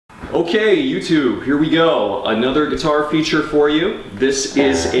Okay, YouTube, here we go. Another guitar feature for you. This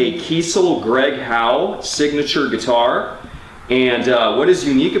is a Kiesel Greg Howe signature guitar. And what is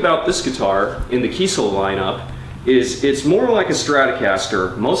unique about this guitar in the Kiesel lineup is it's more like a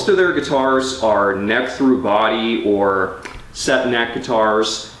Stratocaster. Most of their guitars are neck through body or set neck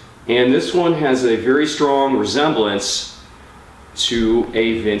guitars. And this one has a very strong resemblance to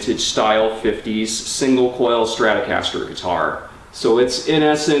a vintage style 50s single coil Stratocaster guitar. So it's in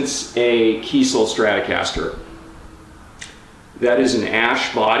essence a Kiesel Stratocaster. That is an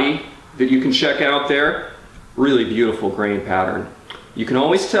ash body that you can check out there. Really beautiful grain pattern. You can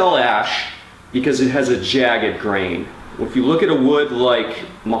always tell ash because it has a jagged grain. If you look at a wood like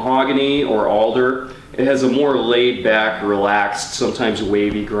mahogany or alder, it has a more laid back, relaxed, sometimes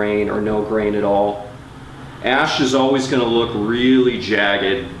wavy grain or no grain at all. Ash is always going to look really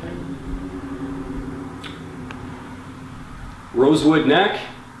jagged. Rosewood neck,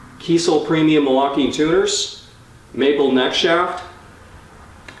 Kiesel premium locking tuners, maple neck shaft,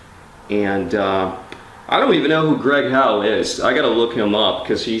 and I don't even know who Greg Howe is. I gotta look him up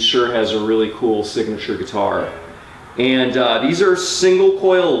because he sure has a really cool signature guitar. And these are single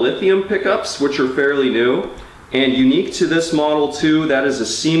coil lithium pickups, which are fairly new. And unique to this model too, that is a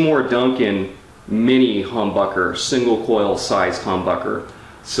Seymour Duncan mini humbucker, single coil sized humbucker.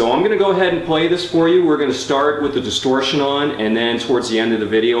 So I'm going to go ahead and play this for you. We're going to start with the distortion on, and then towards the end of the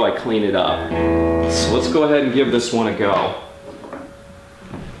video I clean it up. So let's go ahead and give this one a go.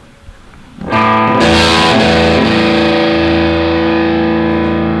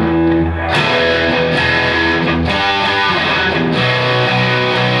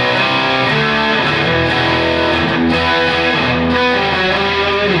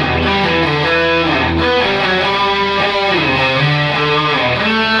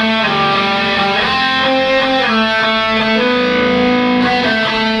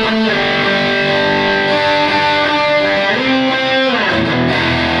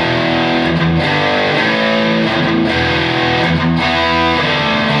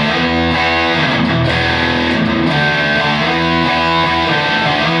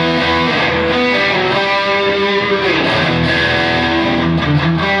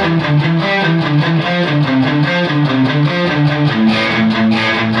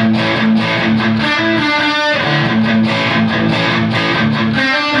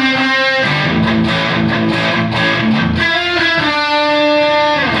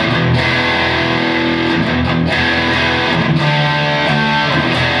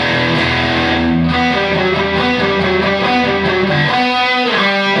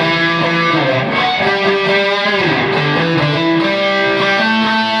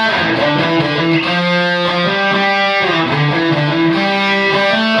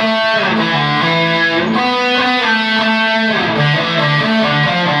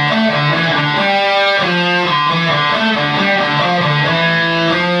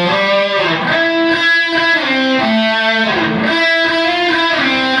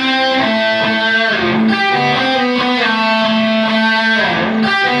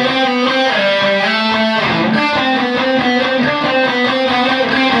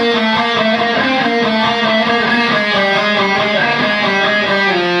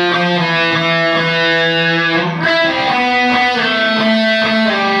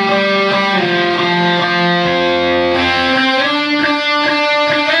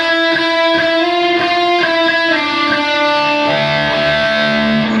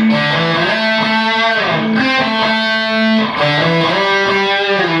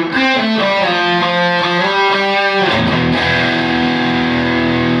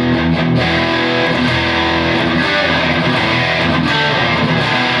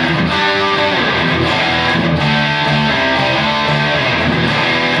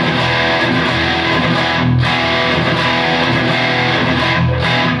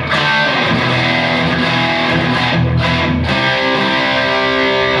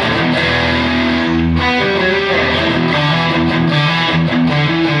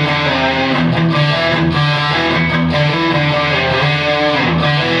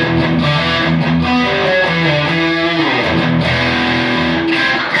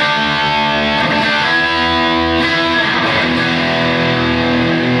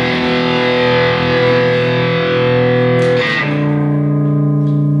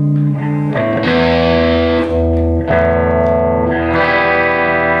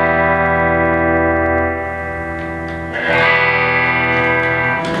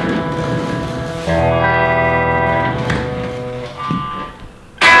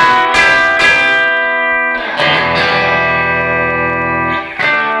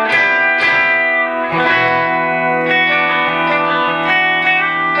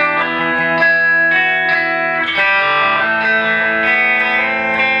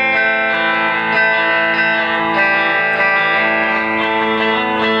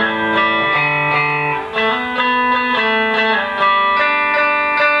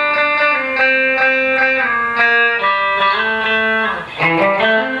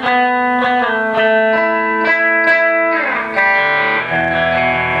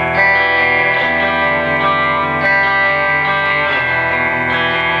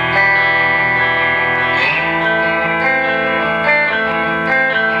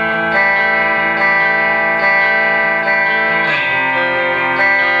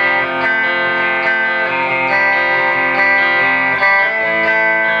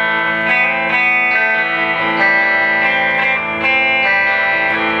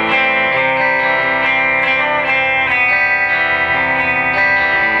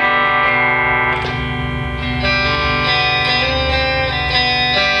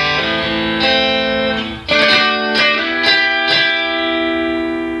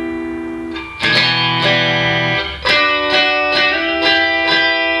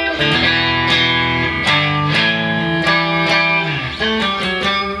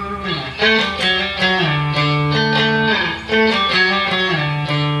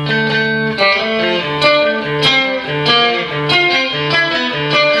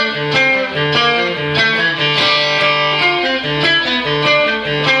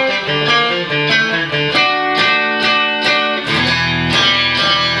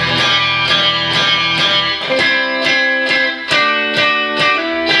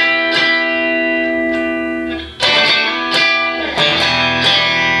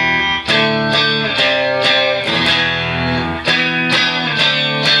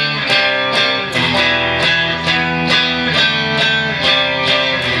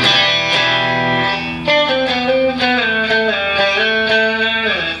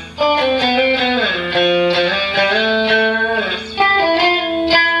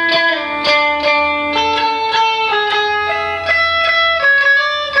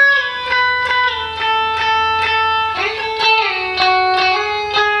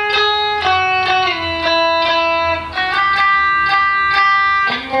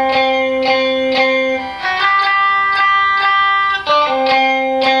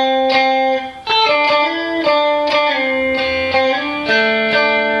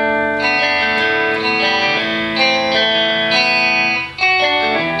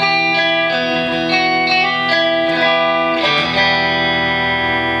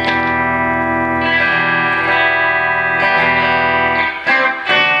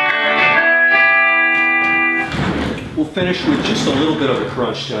 finish with just a little bit of a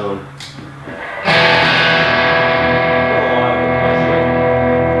crunch tone.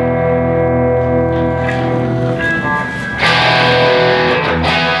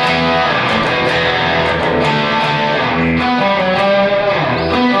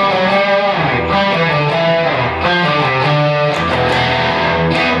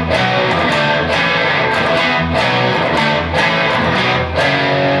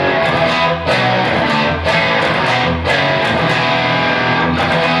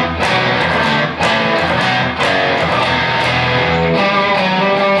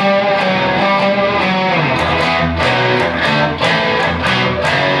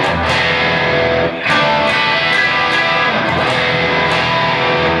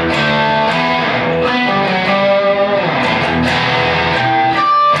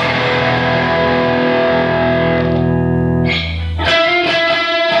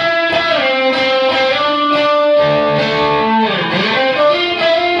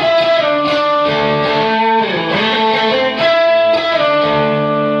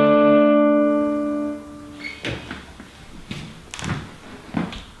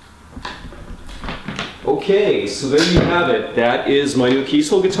 Okay, so there you have it. That is my new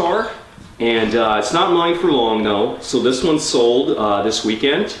Kiesel guitar, and it's not mine for long though. So this one's sold this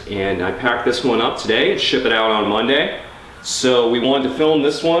weekend, and I packed this one up today and ship it out on Monday. So we wanted to film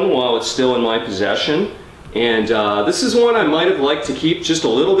this one while it's still in my possession, and this is one I might have liked to keep just a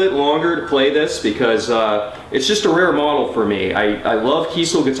little bit longer to play this because it's just a rare model for me. I love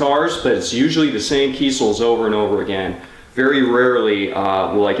Kiesel guitars, but it's usually the same Kiesels over and over again. Very rarely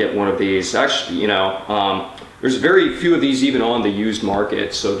will I get one of these. Actually, you know, there's very few of these even on the used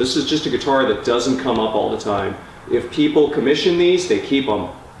market. So this is just a guitar that doesn't come up all the time. If people commission these, they keep them.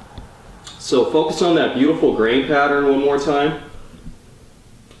 So focus on that beautiful grain pattern one more time.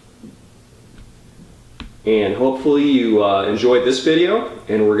 And hopefully you enjoyed this video,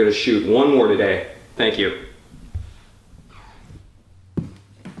 and we're going to shoot one more today. Thank you.